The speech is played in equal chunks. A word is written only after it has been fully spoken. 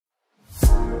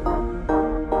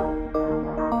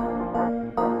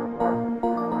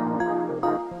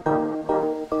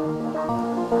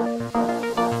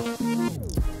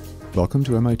Welcome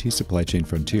to MIT Supply Chain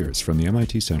Frontiers from the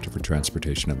MIT Center for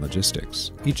Transportation and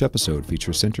Logistics. Each episode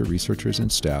features center researchers and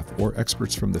staff or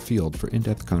experts from the field for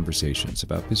in-depth conversations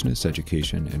about business,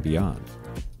 education, and beyond.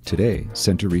 Today,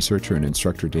 center researcher and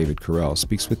instructor David Carell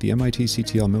speaks with the MIT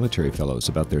CTL Military Fellows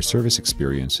about their service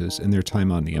experiences and their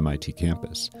time on the MIT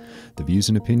campus. The views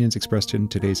and opinions expressed in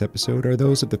today's episode are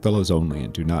those of the Fellows only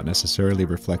and do not necessarily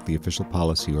reflect the official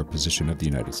policy or position of the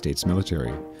United States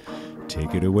military.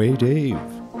 Take it away, Dave.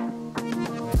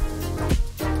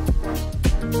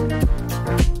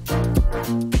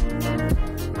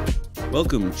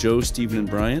 Welcome, Joe, Stephen, and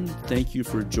Brian. Thank you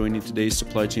for joining today's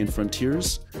Supply Chain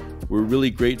Frontiers. We're really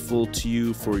grateful to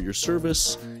you for your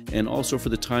service and also for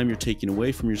the time you're taking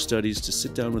away from your studies to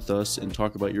sit down with us and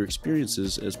talk about your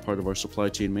experiences as part of our supply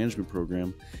chain management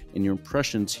program and your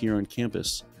impressions here on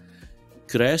campus.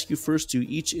 Could I ask you first to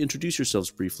each introduce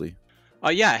yourselves briefly?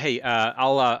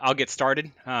 I'll get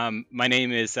started. My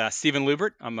name is Stephen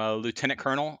Lubert. I'm a lieutenant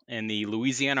colonel in the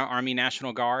Louisiana Army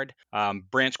National Guard,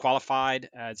 branch qualified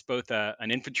as both an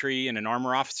infantry and an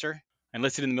armor officer. I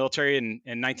enlisted in the military in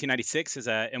 1996 as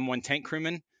a M1 tank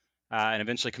crewman and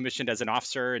eventually commissioned as an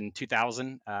officer in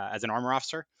 2000 as an armor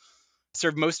officer.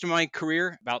 Served most of my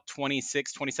career, about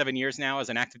 27 years now, as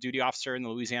an active duty officer in the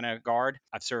Louisiana Guard.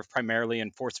 I've served primarily in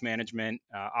force management,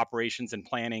 operations, and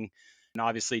planning. And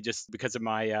obviously, just because of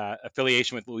my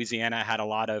affiliation with Louisiana, I had a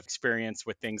lot of experience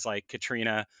with things like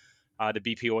Katrina, the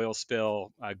BP oil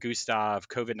spill, Gustav,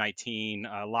 COVID-19,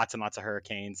 lots and lots of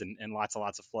hurricanes, and lots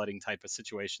of flooding type of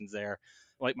situations there.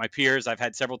 Like my peers, I've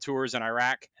had several tours in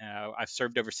Iraq. I've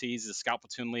served overseas as a scout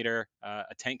platoon leader,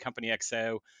 a tank company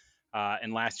XO,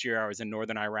 and last year I was in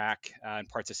northern Iraq and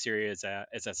parts of Syria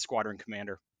as a squadron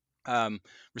commander.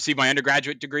 Received my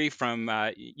undergraduate degree from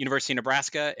University of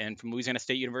Nebraska and from Louisiana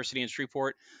State University in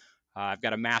Shreveport. I've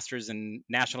got a master's in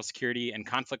national security and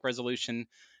conflict resolution,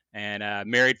 and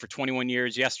married for 21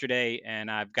 years yesterday, and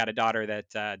I've got a daughter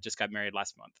that just got married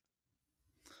last month.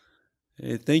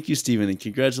 Hey, thank you, Stephen, and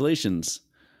congratulations.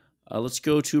 Let's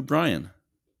go to Brian.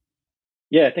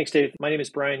 Yeah, thanks, Dave. My name is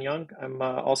Brian Young. I'm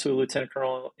also a lieutenant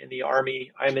colonel in the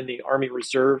Army. I'm in the Army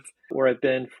Reserve, where I've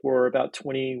been for about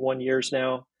 21 years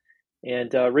now.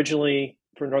 And originally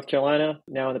from North Carolina,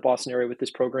 now in the Boston area with this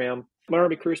program. My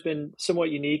Army career has been somewhat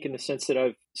unique in the sense that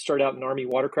I've started out in Army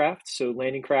watercraft, so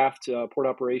landing craft, port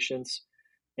operations,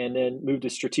 and then moved to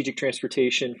strategic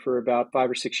transportation for about 5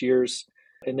 or 6 years,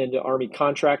 and then to Army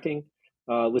contracting,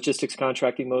 logistics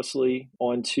contracting mostly,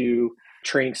 onto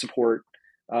training support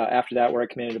after that, where I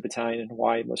commanded a battalion in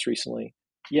Hawaii most recently.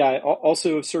 Yeah, I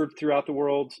also have served throughout the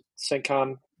world,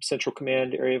 CENTCOM, Central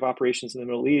Command, Area of Operations in the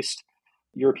Middle East,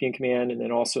 European Command, and then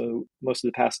also most of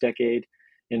the past decade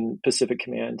in Pacific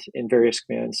Command, in various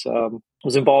commands.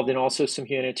 Was involved in also some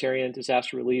humanitarian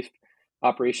disaster relief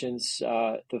operations,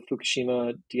 the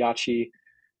Fukushima Daiichi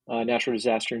natural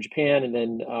disaster in Japan, and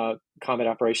then combat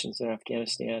operations in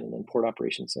Afghanistan, and then port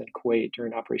operations in Kuwait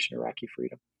during Operation Iraqi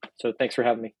Freedom. So thanks for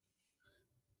having me.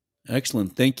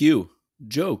 Excellent. Thank you.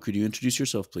 Joe, could you introduce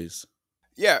yourself, please?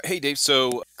 Yeah. Hey, Dave.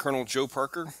 So, Colonel Joe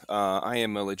Parker. I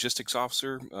am a logistics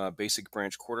officer, basic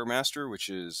branch quartermaster, which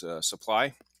is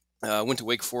supply. Went to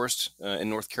Wake Forest in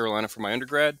North Carolina for my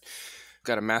undergrad.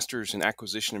 Got a master's in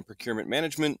acquisition and procurement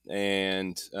management,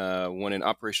 and one in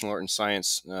operational art and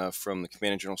science from the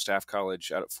Command and General Staff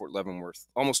College out at Fort Leavenworth.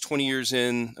 Almost 20 years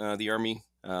in the Army.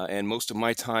 And most of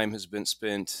my time has been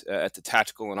spent at the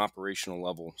tactical and operational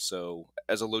level. So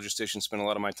as a logistician, spent a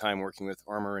lot of my time working with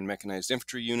armor and mechanized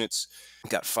infantry units.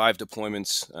 Got 5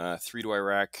 deployments, 3 to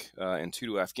Iraq and 2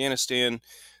 to Afghanistan.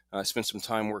 Spent some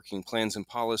time working plans and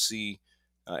policy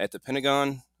at the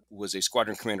Pentagon. Was a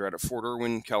squadron commander out at Fort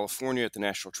Irwin, California at the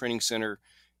National Training Center,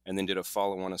 and then did a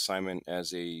follow-on assignment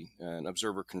as an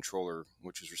observer controller,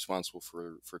 which is responsible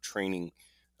for training,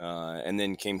 and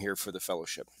then came here for the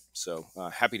fellowship. So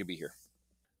happy to be here.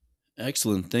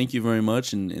 Excellent. Thank you very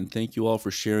much. And thank you all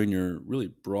for sharing your really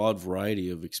broad variety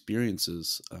of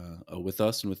experiences with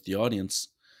us and with the audience.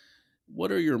 What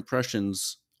are your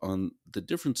impressions on the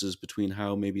differences between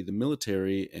how maybe the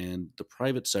military and the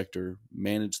private sector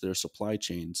manage their supply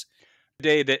chains?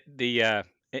 Today,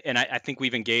 and I think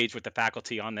we've engaged with the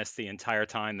faculty on this the entire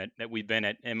time that we've been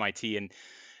at MIT, and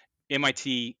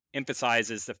MIT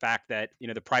emphasizes the fact that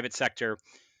the private sector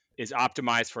is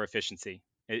optimized for efficiency.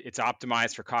 It's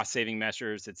optimized for cost-saving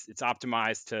measures. It's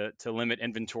optimized to limit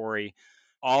inventory.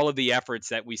 All of the efforts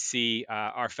that we see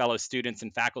our fellow students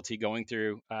and faculty going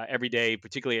through every day,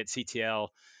 particularly at CTL,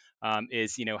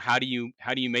 is how do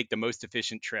you make the most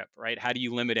efficient trip, right? How do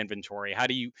you limit inventory? How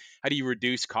do you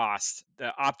reduce costs?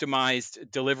 The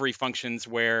optimized delivery functions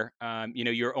where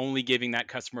you're only giving that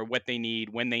customer what they need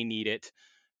when they need it.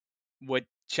 what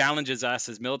challenges us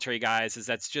as military guys is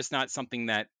that's just not something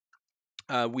that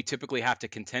we typically have to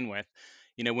contend with.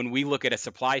 When we look at a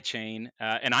supply chain,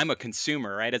 and I'm a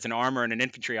consumer, right? As an armor and an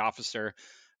infantry officer,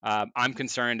 I'm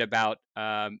concerned about,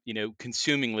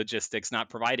 consuming logistics, not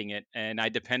providing it. And I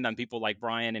depend on people like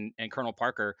Brian and Colonel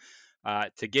Parker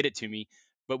to get it to me.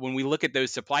 But when we look at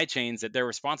those supply chains that they're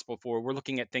responsible for, we're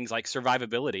looking at things like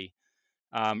survivability,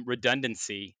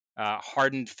 redundancy,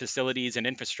 hardened facilities and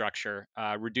infrastructure,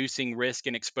 reducing risk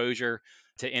and exposure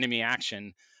to enemy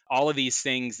action. All of these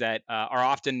things that are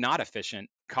often not efficient.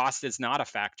 Cost is not a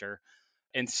factor.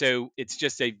 And so it's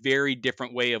just a very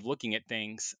different way of looking at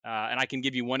things. And I can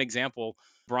give you one example.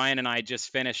 Brian and I just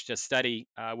finished a study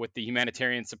with the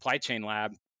Humanitarian Supply Chain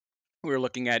Lab. We were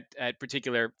looking at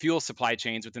particular fuel supply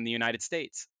chains within the United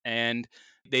States. And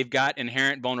they've got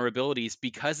inherent vulnerabilities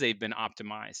because they've been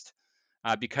optimized.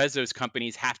 Because those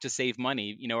companies have to save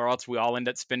money, or else we all end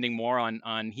up spending more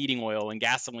on heating oil and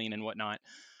gasoline and whatnot.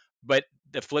 But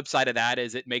the flip side of that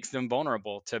is it makes them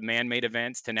vulnerable to man-made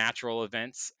events, to natural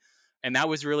events, and that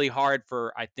was really hard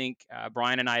for, I think,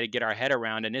 Brian and I to get our head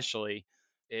around initially.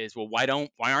 Is, well, why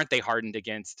aren't they hardened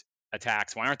against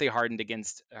attacks? Why aren't they hardened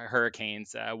against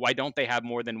hurricanes? Why don't they have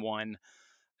more than one?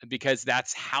 Because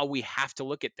that's how we have to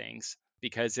look at things.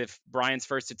 Because if Brian's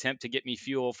first attempt to get me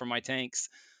fuel for my tanks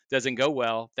doesn't go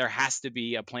well, there has to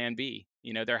be a plan B.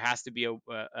 There has to be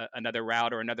another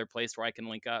route or another place where I can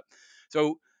link up.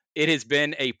 So it has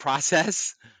been a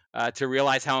process to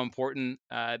realize how important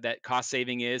that cost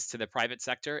saving is to the private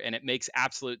sector, and it makes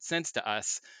absolute sense to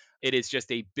us. It is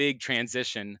just a big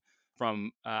transition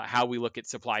from how we look at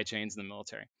supply chains in the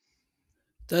military.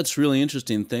 That's really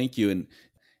interesting. Thank you. And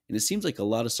it seems like a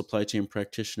lot of supply chain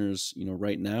practitioners,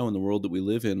 right now in the world that we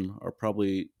live in are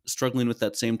probably struggling with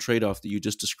that same trade-off that you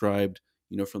just described,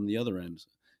 from the other end.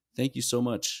 Thank you so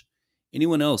much.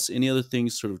 Anyone else, any other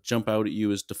things sort of jump out at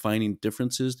you as defining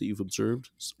differences that you've observed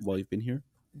while you've been here?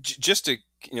 Just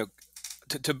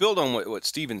to build on what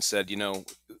Stephen said,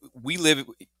 we live,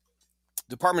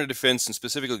 Department of Defense and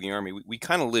specifically the Army, we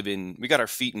kind of we got our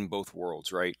feet in both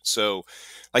worlds, right? So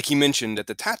like he mentioned, at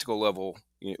the tactical level,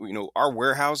 our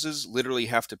warehouses literally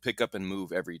have to pick up and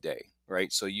move every day,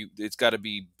 right? So it's got to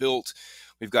be built.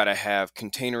 We've got to have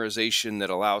containerization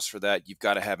that allows for that. You've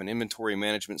got to have an inventory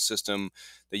management system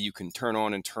that you can turn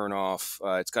on and turn off.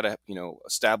 It's got to,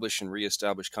 establish and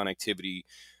reestablish connectivity.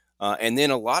 And then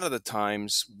a lot of the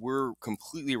times we're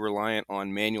completely reliant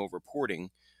on manual reporting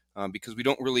because we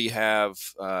don't really have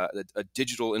a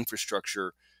digital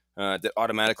infrastructure that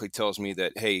automatically tells me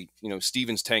that, hey,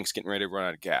 Steven's tank's getting ready to run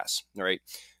out of gas, right?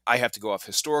 I have to go off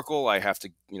historical. I have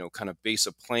to, kind of base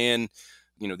a plan.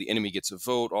 The enemy gets a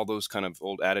vote, all those kind of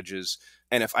old adages.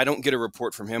 And if I don't get a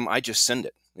report from him, I just send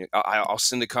it. I'll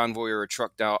send a convoy or a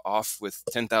truck off with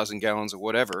 10,000 gallons of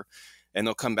whatever, and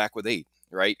they'll come back with 8,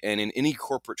 right? And in any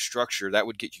corporate structure, that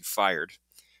would get you fired.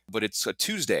 But it's a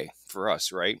Tuesday for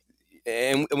us, right?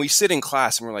 And we sit in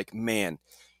class and we're like, man,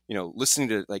 listening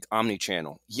to like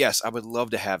omni-channel. Yes, I would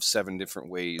love to have 7 different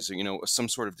ways, or, some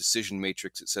sort of decision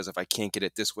matrix that says if I can't get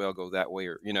it this way, I'll go that way,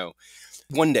 or,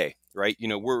 one day, right?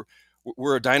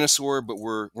 We're a dinosaur, but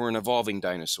we're an evolving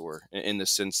dinosaur in the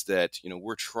sense that,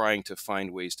 we're trying to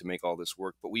find ways to make all this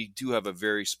work. But we do have a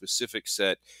very specific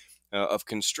set of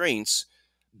constraints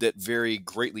that vary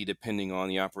greatly depending on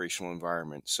the operational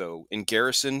environment. So in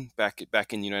garrison, back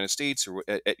in the United States or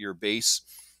at your base,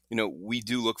 we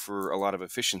do look for a lot of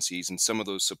efficiencies, and some of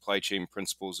those supply chain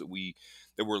principles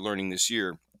that we're learning this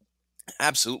year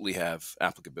absolutely have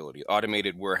applicability.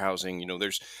 Automated warehousing,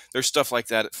 there's stuff like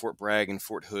that at Fort Bragg and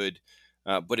Fort Hood,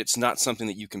 but it's not something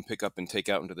that you can pick up and take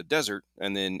out into the desert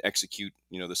and then execute,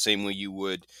 the same way you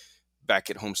would back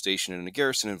at home station in a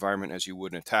garrison environment as you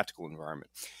would in a tactical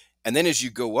environment. And then as you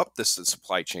go up the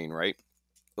supply chain, right,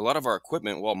 a lot of our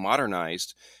equipment, while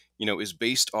modernized, is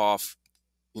based off,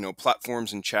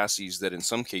 platforms and chassis that in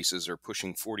some cases are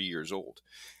pushing 40 years old.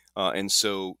 And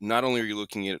so not only are you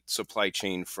looking at supply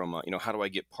chain from, how do I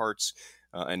get parts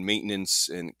and maintenance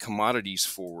and commodities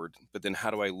forward, but then how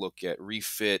do I look at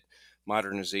refit,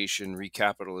 modernization,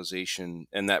 recapitalization,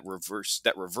 and that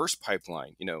reverse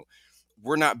pipeline?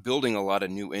 We're not building a lot of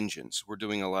new engines. We're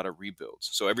doing a lot of rebuilds.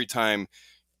 So every time,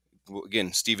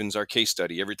 again, Steven's our case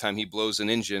study. Every time he blows an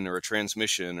engine or a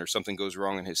transmission or something goes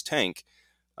wrong in his tank,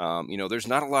 there's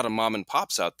not a lot of mom and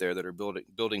pops out there that are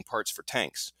building parts for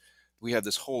tanks. We have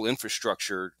this whole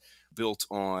infrastructure built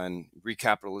on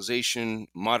recapitalization,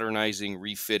 modernizing,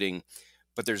 refitting,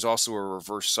 but there's also a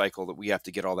reverse cycle that we have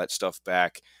to get all that stuff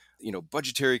back.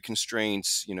 Budgetary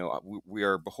constraints, we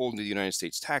are beholden to the United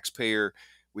States taxpayer.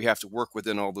 We have to work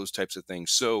within all those types of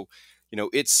things. So,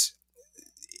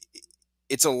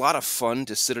 it's a lot of fun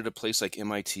to sit at a place like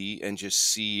MIT and just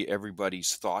see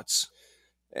everybody's thoughts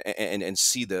and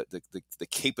see the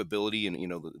capability and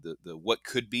the what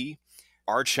could be.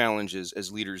 Our challenge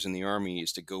as leaders in the Army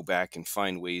is to go back and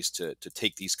find ways to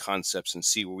take these concepts and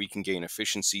see where we can gain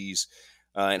efficiencies,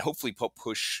 and hopefully help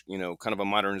push kind of a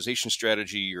modernization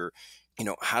strategy, or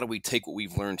how do we take what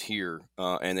we've learned here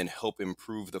and then help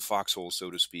improve the foxhole, so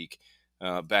to speak,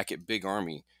 back at Big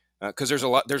Army, because there's a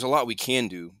lot we can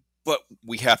do, but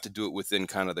we have to do it within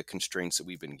kind of the constraints that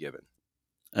we've been given.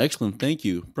 Excellent. Thank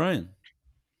you. Brian.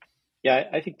 Yeah,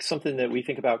 I think something that we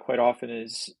think about quite often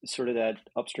is sort of that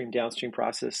upstream downstream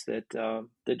process that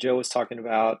Joe was talking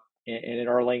about, and in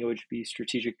our language, be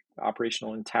strategic,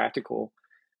 operational, and tactical.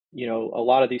 A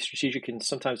lot of these strategic and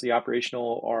sometimes the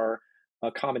operational are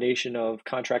a combination of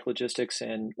contract logistics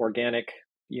and organic,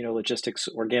 logistics,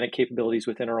 organic capabilities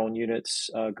within our own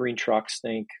units, green trucks,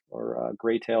 think, or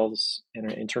gray tails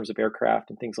in terms of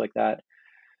aircraft and things like that.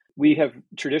 We have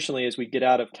traditionally, as we get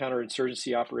out of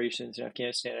counterinsurgency operations in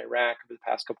Afghanistan and Iraq over the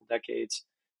past couple of decades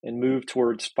and move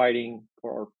towards fighting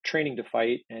or training to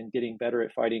fight and getting better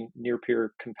at fighting near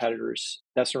peer competitors,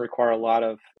 that's going to require a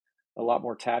lot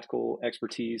more tactical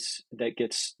expertise that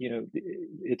gets,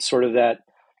 it's sort of that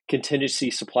contingency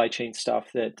supply chain stuff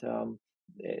that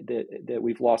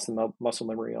we've lost the muscle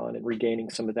memory on, and regaining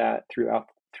some of that throughout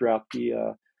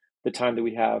the time that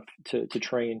we have to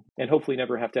train and hopefully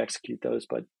never have to execute those,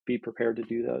 but be prepared to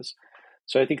do those.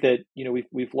 So I think that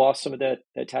we've lost some of that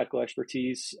tactical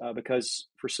expertise because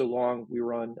for so long we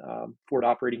were on forward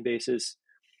operating bases,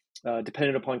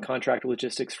 dependent upon contract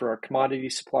logistics for our commodity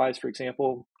supplies, for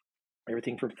example.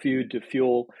 Everything from food to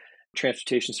fuel,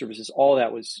 transportation services, all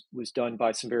that was done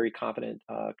by some very competent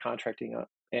contracting,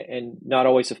 and not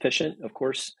always efficient, of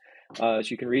course, as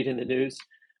you can read in the news.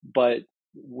 But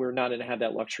we're not going to have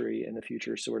that luxury in the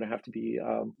future, so we're going to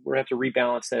have to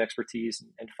rebalance that expertise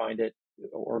and find it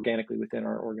organically within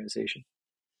our organization.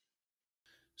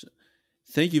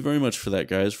 Thank you very much for that,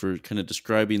 guys, for kind of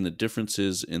describing the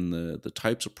differences in the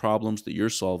types of problems that you're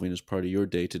solving as part of your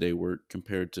day-to-day work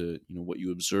compared to what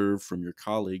you observe from your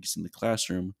colleagues in the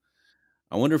classroom.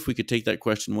 I wonder if we could take that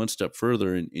question one step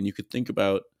further and you could think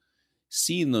about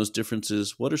seeing those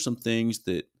differences. What are some things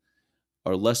that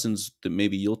are lessons that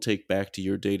maybe you'll take back to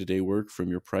your day-to-day work from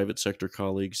your private sector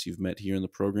colleagues you've met here in the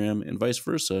program, and vice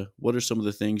versa? What are some of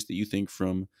the things that you think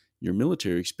from your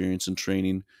military experience and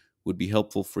training would be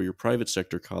helpful for your private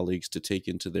sector colleagues to take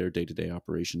into their day-to-day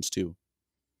operations too?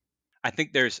 I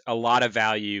think there's a lot of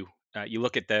value. You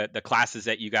look at the classes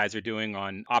that you guys are doing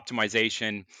on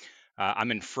optimization. I'm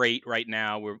in freight right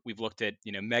now, where we've looked at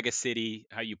mega city,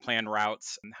 how you plan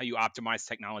routes, and how you optimize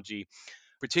technology,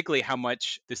 particularly how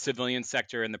much the civilian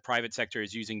sector and the private sector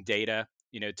is using data,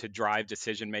 to drive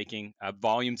decision making,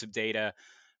 volumes of data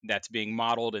that's being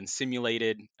modeled and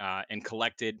simulated and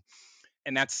collected.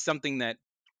 And that's something that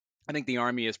I think the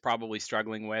Army is probably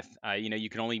struggling with. You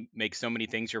can only make so many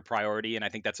things your priority, and I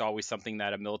think that's always something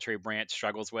that a military branch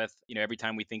struggles with. Every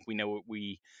time we think we know what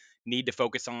we need to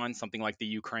focus on, something like the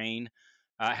Ukraine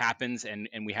happens, and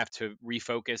we have to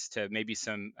refocus to maybe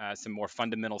some more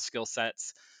fundamental skill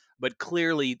sets. But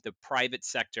clearly, the private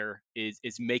sector is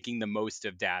making the most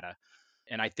of data.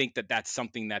 And I think that that's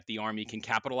something that the Army can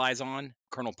capitalize on.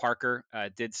 Colonel Parker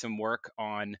did some work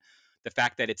on the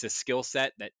fact that it's a skill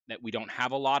set that we don't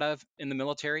have a lot of in the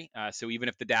military. So even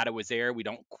if the data was there, we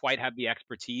don't quite have the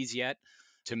expertise yet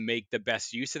to make the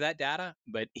best use of that data.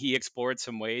 But he explored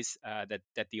some ways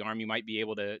that the Army might be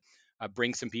able to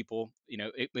bring some people,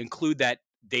 include that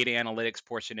data analytics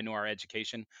portion into our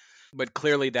education. But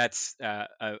clearly, that's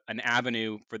an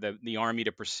avenue for the Army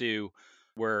to pursue,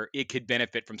 where it could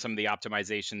benefit from some of the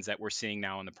optimizations that we're seeing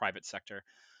now in the private sector.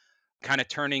 Kind of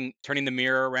turning the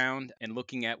mirror around and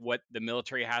looking at what the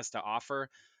military has to offer.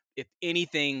 If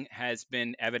anything has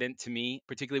been evident to me,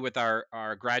 particularly with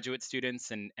our graduate students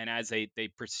and as they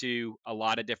pursue a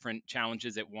lot of different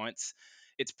challenges at once,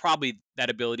 it's probably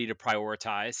that ability to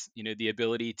prioritize, the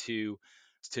ability to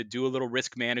do a little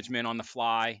risk management on the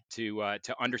fly, to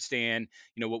understand,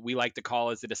 what we like to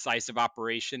call as a decisive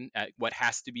operation, what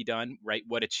has to be done, right?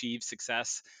 What achieves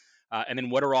success. And then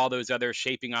what are all those other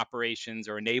shaping operations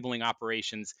or enabling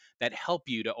operations that help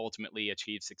you to ultimately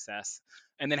achieve success?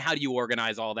 And then how do you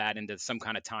organize all that into some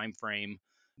kind of time frame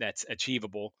that's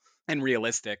achievable and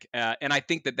realistic? And I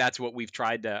think that that's what we've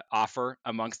tried to offer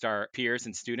amongst our peers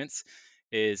and students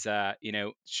is,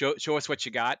 show us what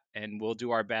you got, and we'll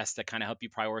do our best to kind of help you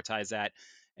prioritize that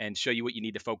and show you what you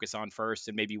need to focus on first,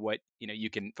 and maybe what you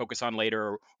can focus on later,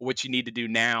 or what you need to do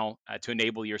now to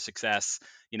enable your success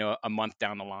a month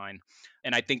down the line.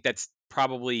 And I think that's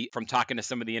probably, from talking to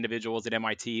some of the individuals at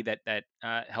MIT that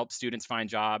help students find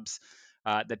jobs,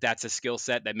 that's a skill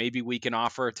set that maybe we can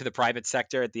offer to the private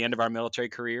sector at the end of our military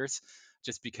careers,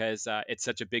 just because it's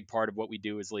such a big part of what we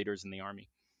do as leaders in the Army.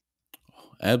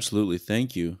 Absolutely.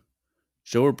 Thank you.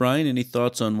 Joe or Brian, any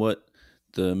thoughts on what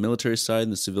the military side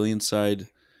and the civilian side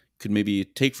could maybe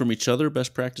take from each other,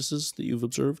 best practices that you've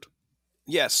observed?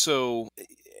 Yeah. So,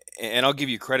 and I'll give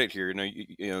you credit here.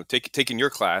 Taking your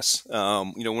class,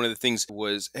 one of the things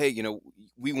was, hey,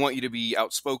 we want you to be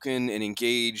outspoken and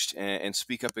engaged and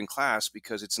speak up in class,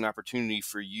 because it's an opportunity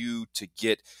for you to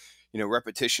get,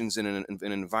 repetitions in an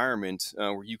environment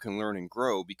where you can learn and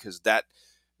grow, because that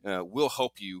will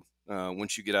help you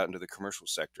once you get out into the commercial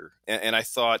sector. And I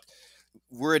thought,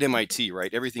 we're at MIT,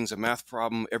 right? Everything's a math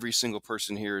problem. Every single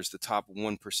person here is the top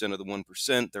 1% of the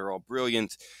 1%. They're all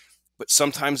brilliant. But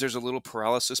sometimes there's a little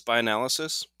paralysis by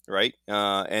analysis, right?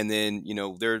 And then,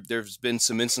 there's been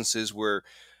some instances where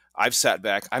I've sat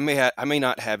back. I may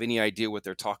not have any idea what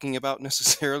they're talking about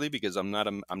necessarily, because I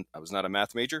was not a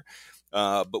math major.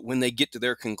 But when they get to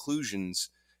their conclusions,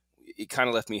 it kind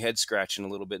of left me head scratching a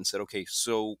little bit and said, okay,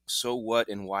 so what,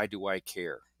 and why do I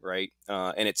care, right?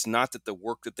 And it's not that the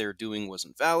work that they're doing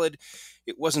wasn't valid.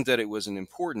 It wasn't that it wasn't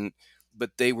important,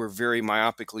 but they were very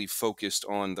myopically focused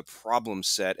on the problem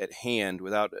set at hand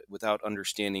without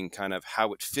understanding kind of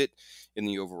how it fit in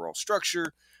the overall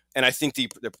structure. And I think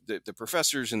the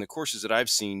professors in the courses that I've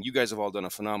seen, you guys have all done a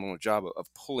phenomenal job of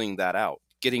pulling that out,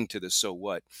 getting to the so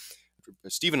what.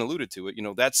 Stephen alluded to it.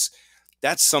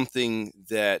 That's something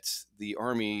that the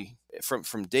Army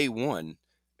from day one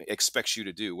expects you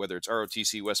to do, whether it's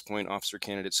ROTC, West Point, Officer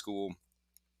Candidate School,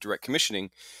 direct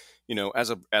commissioning. As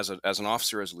an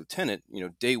officer, as a lieutenant,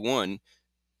 day one,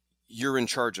 you're in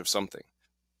charge of something.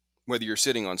 Whether you're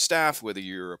sitting on staff, whether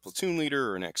you're a platoon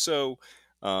leader or an XO,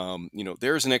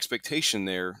 there's an expectation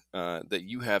there that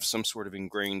you have some sort of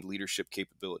ingrained leadership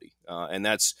capability. And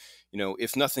that's,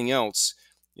 if nothing else,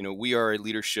 we are a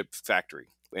leadership factory,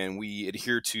 and we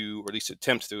adhere to, or at least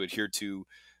attempt to adhere to,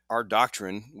 our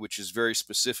doctrine, which is very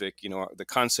specific, the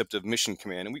concept of mission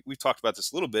command. And we've talked about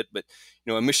this a little bit, but,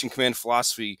 a mission command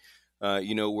philosophy,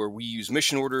 where we use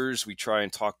mission orders, we try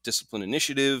and talk discipline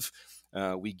initiative,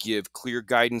 we give clear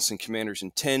guidance and commander's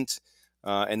intent,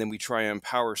 and then we try and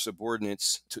empower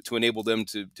subordinates to enable them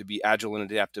to be agile and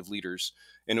adaptive leaders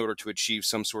in order to achieve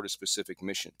some sort of specific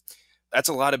mission. That's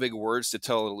a lot of big words to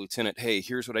tell a lieutenant, hey,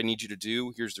 here's what I need you to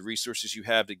do. Here's the resources you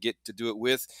have to do it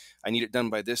with. I need it done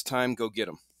by this time. Go get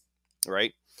them,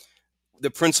 right?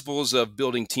 The principles of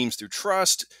building teams through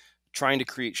trust, trying to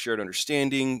create shared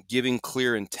understanding, giving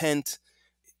clear intent,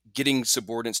 getting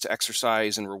subordinates to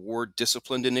exercise and reward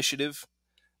disciplined initiative,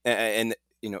 and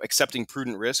accepting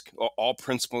prudent risk, all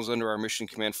principles under our mission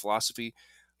command philosophy.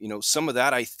 Some of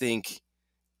that, I think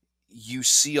you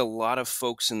see a lot of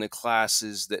folks in the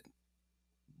classes that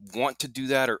want to do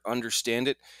that or understand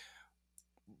it,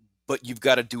 but you've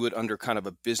got to do it under kind of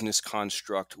a business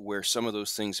construct where some of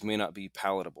those things may not be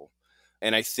palatable.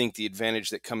 And I think the advantage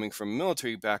that coming from a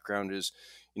military background is,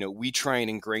 we try and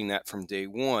ingrain that from day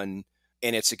one,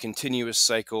 and it's a continuous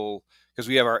cycle, because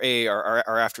we have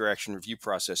our after action review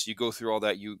process. You go through all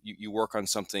that, you work on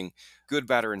something good,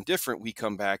 bad, or indifferent. We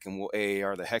come back and we'll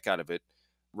AAR the heck out of it,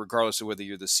 regardless of whether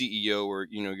you're the CEO or,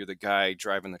 you're the guy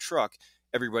driving the truck.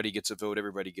 Everybody gets a vote,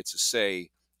 everybody gets a say.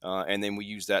 And then we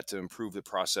use that to improve the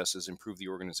processes, improve the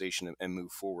organization, and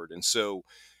move forward. And so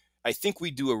I think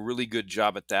we do a really good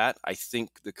job at that. I think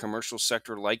the commercial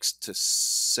sector likes to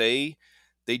say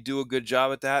they do a good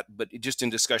job at that, but just in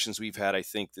discussions we've had, I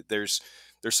think that there's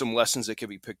some lessons that can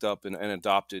be picked up and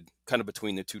adopted kind of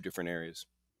between the two different areas.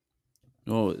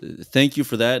 Oh, thank you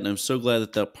for that. And I'm so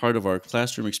glad that part of our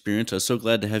classroom experience, I was so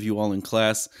glad to have you all in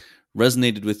class,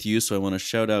 resonated with you. So I want to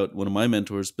shout out one of my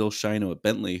mentors, Bill Shino at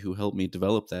Bentley, who helped me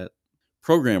develop that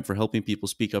program for helping people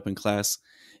speak up in class.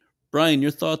 Brian,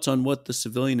 your thoughts on what the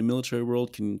civilian and military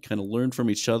world can kind of learn from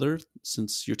each other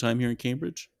since your time here in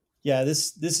Cambridge? Yeah,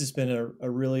 this has been a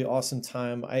really awesome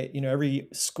time. Every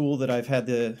school that I've had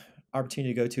the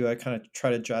opportunity to go to, I kind of try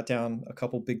to jot down a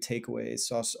couple big takeaways.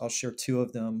 So I'll share two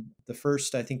of them. The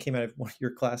first, I think, came out of one of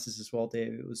your classes as well,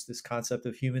 Dave. It was this concept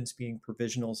of humans being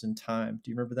provisionals in time.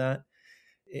 Do you remember that?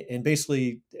 And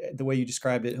basically, the way you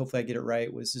described it, hopefully I get it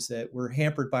right, was just that we're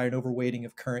hampered by an overweighting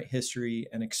of current history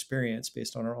and experience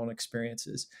based on our own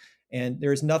experiences. And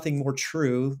there is nothing more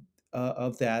true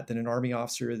of that than an Army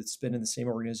officer that's been in the same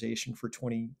organization for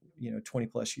 20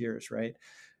 plus years, right?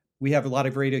 we have a lot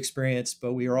of great experience,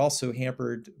 but we are also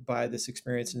hampered by this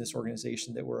experience in this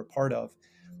organization that we're a part of.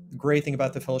 The great thing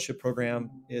about the fellowship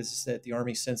program is that the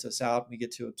Army sends us out. We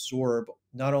get to absorb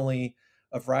not only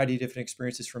a variety of different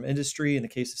experiences from industry in the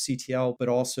case of CTL, but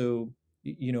also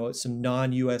some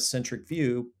non-U.S. centric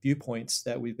viewpoints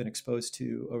that we've been exposed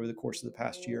to over the course of the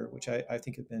past year, which I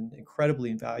think have been incredibly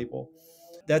invaluable.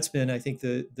 That's been, I think,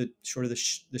 the sort of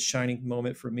the shining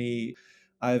moment for me.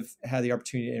 I've had the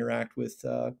opportunity to interact with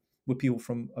people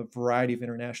from a variety of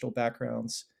international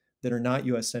backgrounds that are not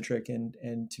U.S. centric,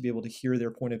 and to be able to hear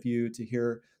their point of view, to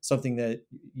hear something that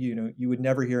you would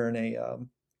never hear in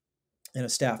a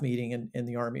staff meeting in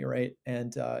the Army, right?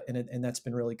 And that's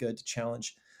been really good to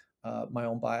challenge my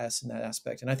own bias in that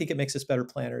aspect. And I think it makes us better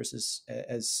planners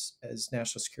as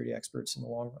national security experts in the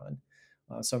long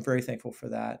run. So I'm very thankful for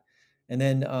that. And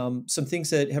then some things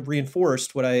that have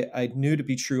reinforced what I knew to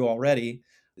be true already,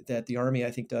 that the Army,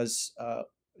 I think, does a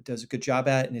good job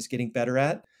at and is getting better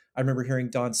at. I remember hearing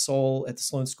Don Soul at the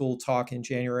Sloan School talk in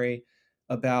January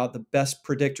about the best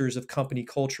predictors of company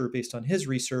culture based on his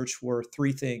research were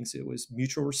three things. It was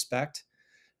mutual respect.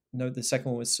 No, the second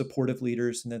one was supportive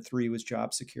leaders, and then three was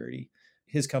job security.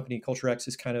 His company, Culture X,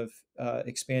 is kind of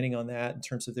expanding on that in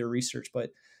terms of their research.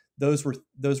 But those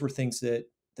were things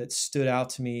that stood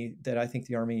out to me that I think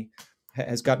the Army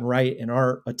has gotten right in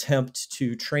our attempt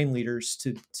to train leaders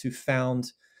to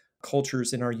found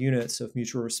cultures in our units of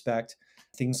mutual respect.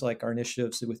 Things like our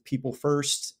initiatives with people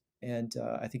first. And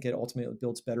I think it ultimately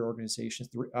builds better organizations.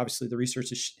 Obviously,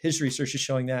 his research is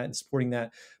showing that and supporting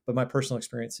that, but my personal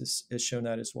experience has shown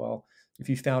that as well. If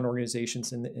you found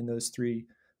organizations in those three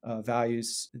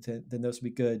values, then those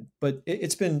would be good. But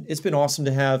it's been awesome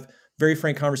to have very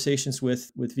frank conversations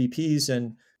with VPs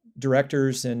and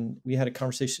directors, and we had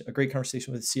a great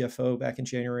conversation with the CFO back in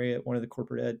January at one of the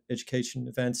corporate education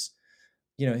events.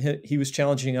 He was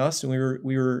challenging us, and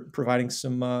we were providing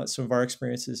some of our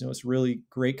experiences, and it was really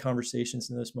great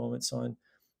conversations in those moments on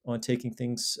taking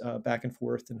things back and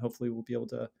forth, and hopefully we'll be able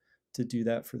to do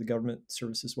that for the government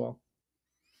service as well.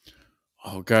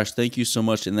 Oh gosh, thank you so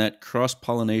much. And that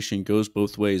cross-pollination goes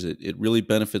both ways. It really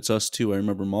benefits us too. I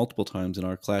remember multiple times in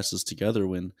our classes together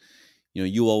when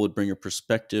you all would bring a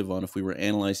perspective on if we were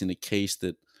analyzing a case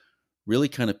that really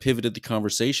kind of pivoted the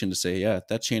conversation to say, yeah,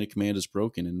 that chain of command is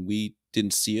broken, and we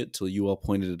didn't see it till you all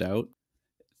pointed it out.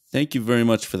 Thank you very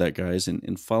much for that, guys.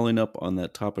 And following up on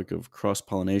that topic of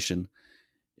cross-pollination,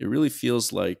 it really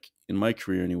feels like, in my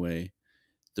career anyway,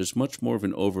 there's much more of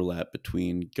an overlap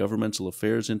between governmental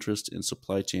affairs interest and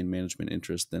supply chain management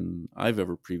interest than I've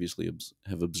ever previously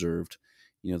have observed.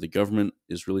 The government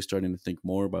is really starting to think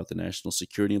more about the national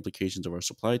security implications of our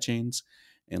supply chains,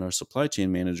 and our supply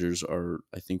chain managers are,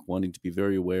 I think, wanting to be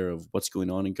very aware of what's going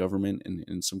on in government and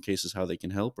in some cases how they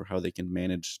can help or how they can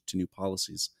manage to new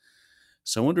policies.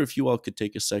 So I wonder if you all could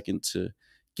take a second to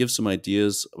give some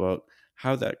ideas about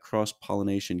how that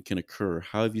cross-pollination can occur.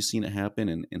 How have you seen it happen,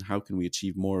 and how can we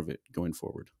achieve more of it going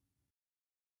forward?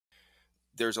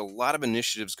 There's a lot of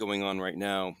initiatives going on right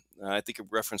now. I think I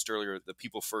referenced earlier the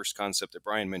people first concept that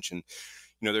Brian mentioned.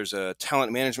 There's a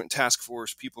talent management task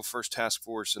force, people first task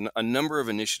force, and a number of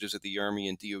initiatives that the Army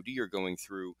and DoD are going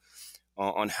through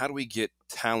on how do we get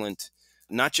talent,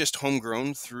 not just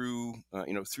homegrown through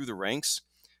the ranks,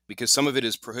 because some of it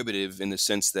is prohibitive in the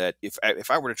sense that if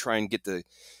I were to try and get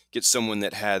someone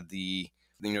that had the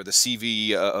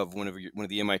CV of one of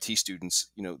the MIT students,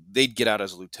 they'd get out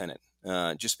as a lieutenant.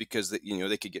 Just because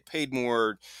they could get paid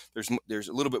more. There's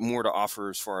a little bit more to offer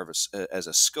as far as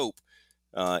a scope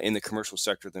in the commercial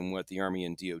sector than what the Army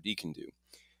and DoD can do.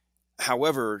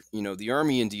 However, the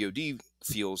Army and DoD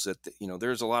feels that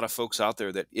there's a lot of folks out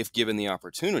there that, if given the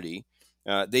opportunity,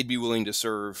 they'd be willing to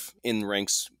serve in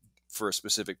ranks for a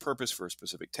specific purpose, for a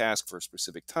specific task, for a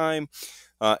specific time.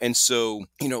 And so,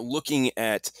 looking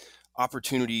at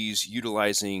opportunities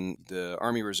utilizing the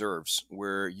Army Reserves,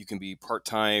 where you can be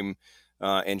part-time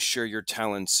and share your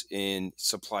talents in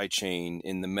supply chain,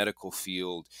 in the medical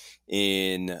field,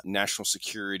 in national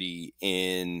security,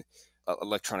 in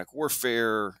electronic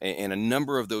warfare, and a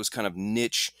number of those kind of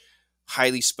niche,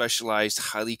 highly specialized,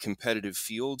 highly competitive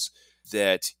fields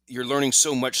that you're learning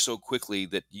so much so quickly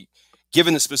that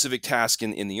given the specific task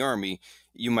in the Army,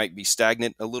 you might be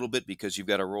stagnant a little bit because you've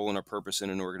got a role and a purpose in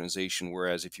an organization,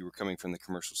 whereas if you were coming from the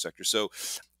commercial sector. So,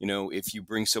 if you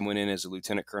bring someone in as a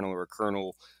lieutenant colonel or a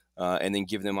colonel and then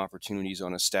give them opportunities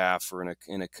on a staff or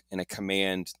in a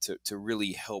command to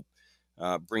really help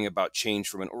bring about change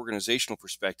from an organizational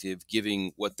perspective,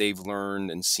 giving what they've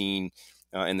learned and seen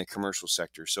in the commercial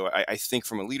sector. So I think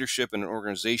from a leadership and an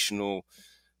organizational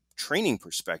training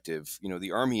perspective,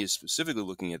 the Army is specifically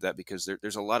looking at that because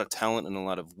there's a lot of talent and a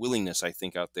lot of willingness, I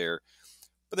think, out there,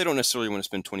 but they don't necessarily want to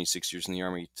spend 26 years in the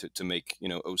Army to make,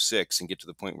 '06 and get to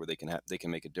the point where they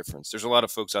can make a difference. There's a lot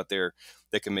of folks out there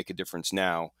that can make a difference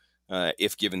now,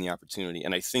 if given the opportunity.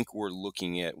 And I think we're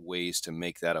looking at ways to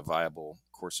make that a viable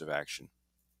course of action.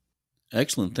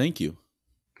 Excellent. Thank you.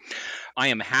 I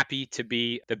am happy to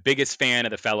be the biggest fan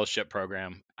of the fellowship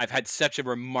program. I've had such a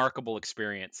remarkable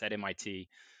experience at MIT.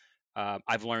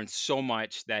 I've learned so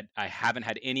much that I haven't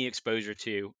had any exposure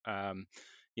to,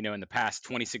 in the past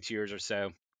 26 years or so.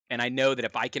 And I know that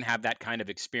if I can have that kind of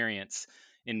experience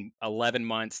in 11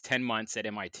 months, 10 months at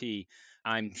MIT,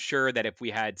 I'm sure that if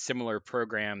we had similar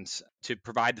programs to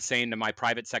provide the same to my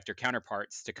private sector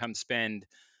counterparts to come spend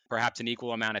perhaps an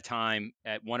equal amount of time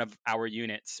at one of our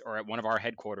units or at one of our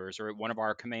headquarters or at one of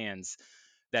our commands,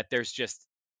 that there's just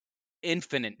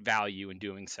infinite value in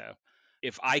doing so.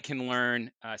 If I can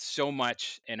learn so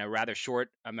much in a rather short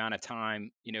amount of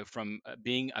time, from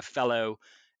being a fellow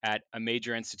at a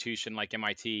major institution like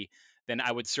MIT, then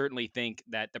I would certainly think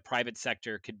that the private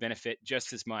sector could benefit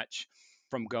just as much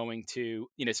from going to,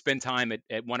 spend time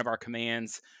at one of our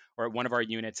commands or at one of our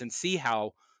units and see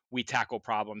how we tackle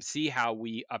problems, see how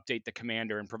we update the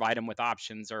commander and provide him with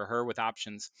options or her with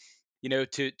options,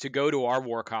 to go to our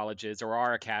war colleges or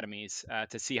our academies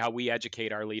to see how we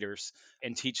educate our leaders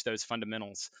and teach those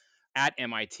fundamentals. At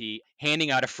MIT,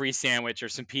 handing out a free sandwich or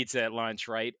some pizza at lunch,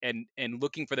 right? And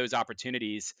looking for those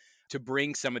opportunities to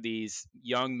bring some of these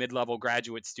young mid-level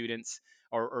graduate students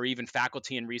or even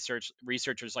faculty and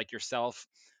researchers like yourself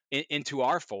into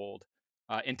our fold,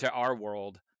 into our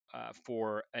world,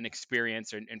 for an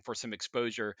experience and for some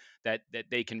exposure that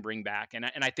they can bring back. And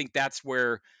I think that's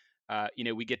where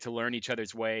we get to learn each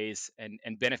other's ways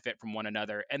and benefit from one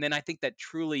another. And then I think that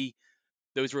truly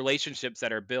those relationships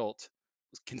that are built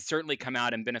can certainly come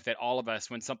out and benefit all of us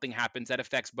when something happens that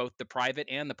affects both the private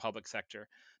and the public sector,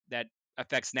 that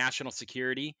affects national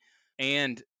security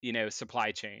and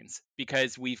supply chains,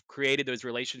 because we've created those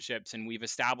relationships and we've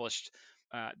established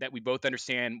that we both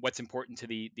understand what's important to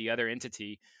the other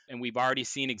entity. And we've already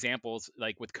seen examples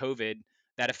like with COVID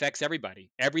that affects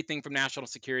everybody. Everything from national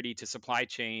security to supply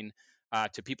chain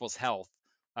to people's health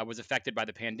was affected by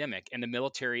the pandemic. And the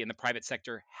military and the private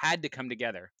sector had to come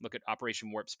together. Look at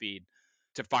Operation Warp Speed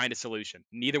to find a solution.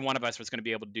 Neither one of us was going to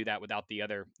be able to do that without the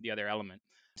other element.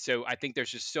 So I think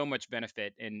there's just so much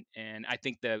benefit, and I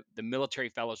think the military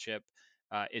fellowship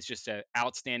is just an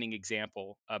outstanding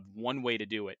example of one way to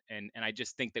do it. And I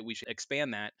just think that we should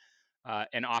expand that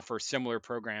and offer similar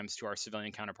programs to our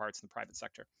civilian counterparts in the private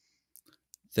sector.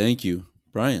 Thank you.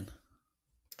 Brian.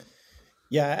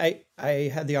 Yeah, I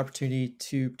had the opportunity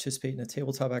to participate in a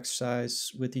tabletop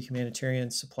exercise with the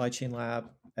Humanitarian Supply Chain Lab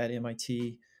at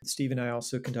MIT. Steve and I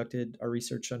also conducted our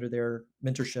research under their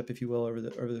mentorship, if you will, over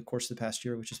the course of the past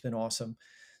year, which has been awesome.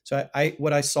 So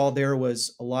what I saw there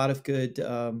was a lot of good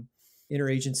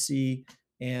interagency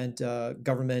and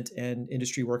government and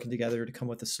industry working together to come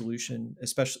with a solution,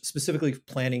 specifically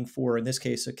planning for, in this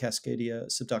case, a Cascadia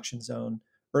subduction zone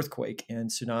earthquake and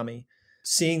tsunami.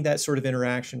 Seeing that sort of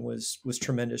interaction was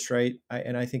tremendous, right?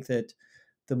 And I think that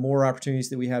the more opportunities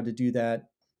that we have to do that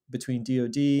between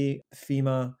DoD,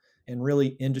 FEMA, and really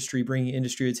industry, bringing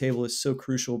industry to the table is so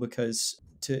crucial, because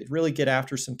to really get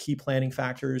after some key planning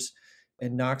factors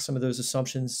and knock some of those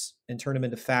assumptions and turn them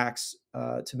into facts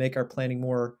to make our planning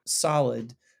more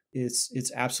solid,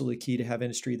 it's absolutely key to have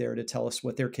industry there to tell us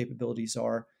what their capabilities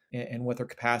are and what their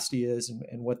capacity is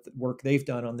and what the work they've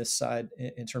done on this side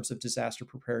in terms of disaster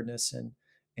preparedness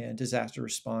and disaster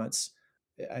response.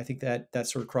 I think that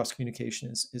sort of cross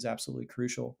communication is absolutely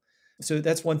crucial. So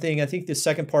that's one thing. I think the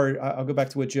second part, I'll go back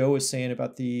to what Joe was saying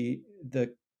about the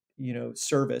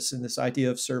service and this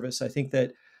idea of service. I think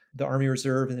that the Army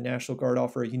Reserve and the National Guard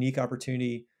offer a unique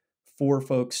opportunity for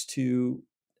folks to.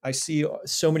 I see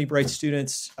so many bright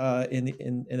students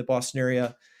in the Boston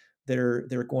area that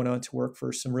are going on to work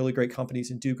for some really great companies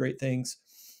and do great things.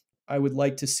 I would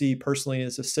like to see personally,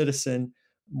 as a citizen,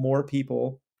 more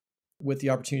people with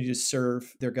the opportunity to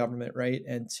serve their government, right,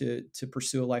 and to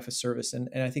pursue a life of service. And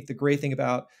I think the great thing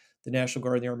about the National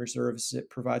Guard and the Army Reserve is it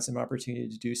provides them opportunity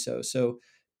to do so. So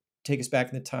take us back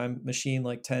in the time machine,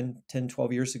 like 10,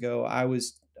 12 years ago, I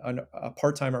was a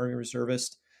part-time Army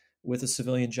Reservist with a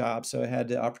civilian job. So I had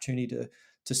the opportunity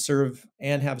to serve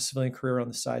and have a civilian career on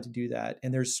the side to do that.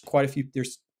 And there's quite a few,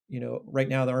 right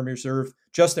now the Army Reserve,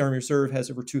 just the Army Reserve has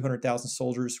over 200,000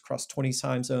 soldiers across 20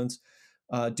 time zones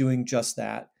doing just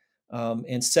that.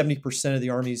 And 70% of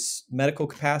the Army's medical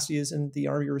capacity is in the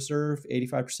Army Reserve,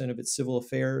 85% of its civil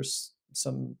affairs,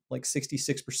 some like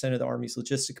 66% of the Army's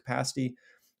logistic capacity,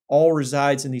 all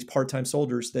resides in these part-time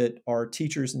soldiers that are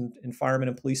teachers and firemen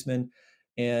and policemen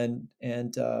and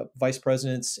vice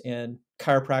presidents and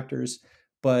chiropractors,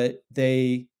 but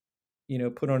they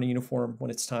put on a uniform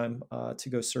when it's time to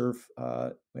go serve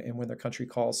and when their country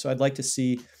calls. So I'd like to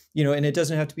see, and it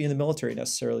doesn't have to be in the military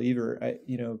necessarily either.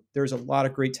 There's a lot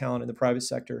of great talent in the private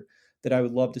sector that I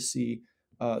would love to see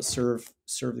serve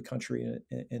the country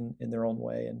in their own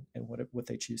way and what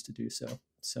they choose to do.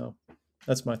 So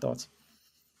that's my thoughts.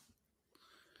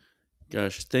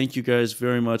 Gosh, thank you guys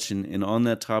very much. And on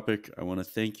that topic, I want to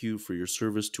thank you for your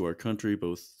service to our country,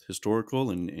 both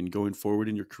historical and going forward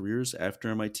in your careers after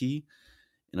MIT.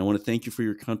 And I want to thank you for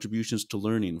your contributions to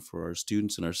learning for our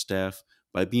students and our staff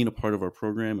by being a part of our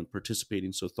program and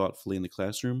participating so thoughtfully in the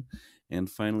classroom. And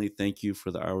finally, thank you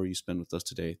for the hour you spent with us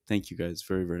today. Thank you guys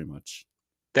very, very much.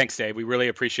 Thanks, Dave. We really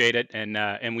appreciate it,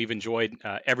 and we've enjoyed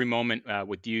every moment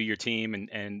with you, your team,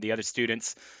 and the other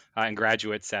students and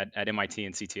graduates at MIT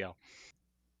and CTL.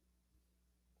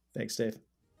 Thanks, Dave.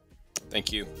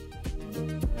 Thank you.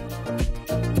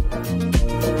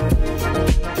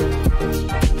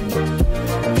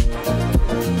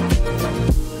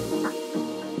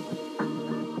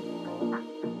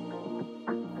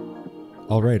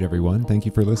 All right, everyone. Thank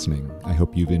you for listening. I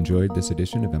hope you've enjoyed this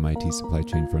edition of MIT Supply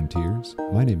Chain Frontiers.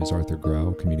 My name is Arthur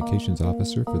Grau, Communications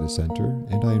Officer for the Center,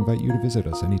 and I invite you to visit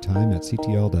us anytime at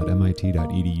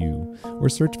ctl.mit.edu or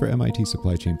search for MIT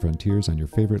Supply Chain Frontiers on your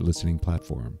favorite listening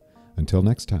platform. Until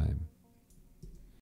next time.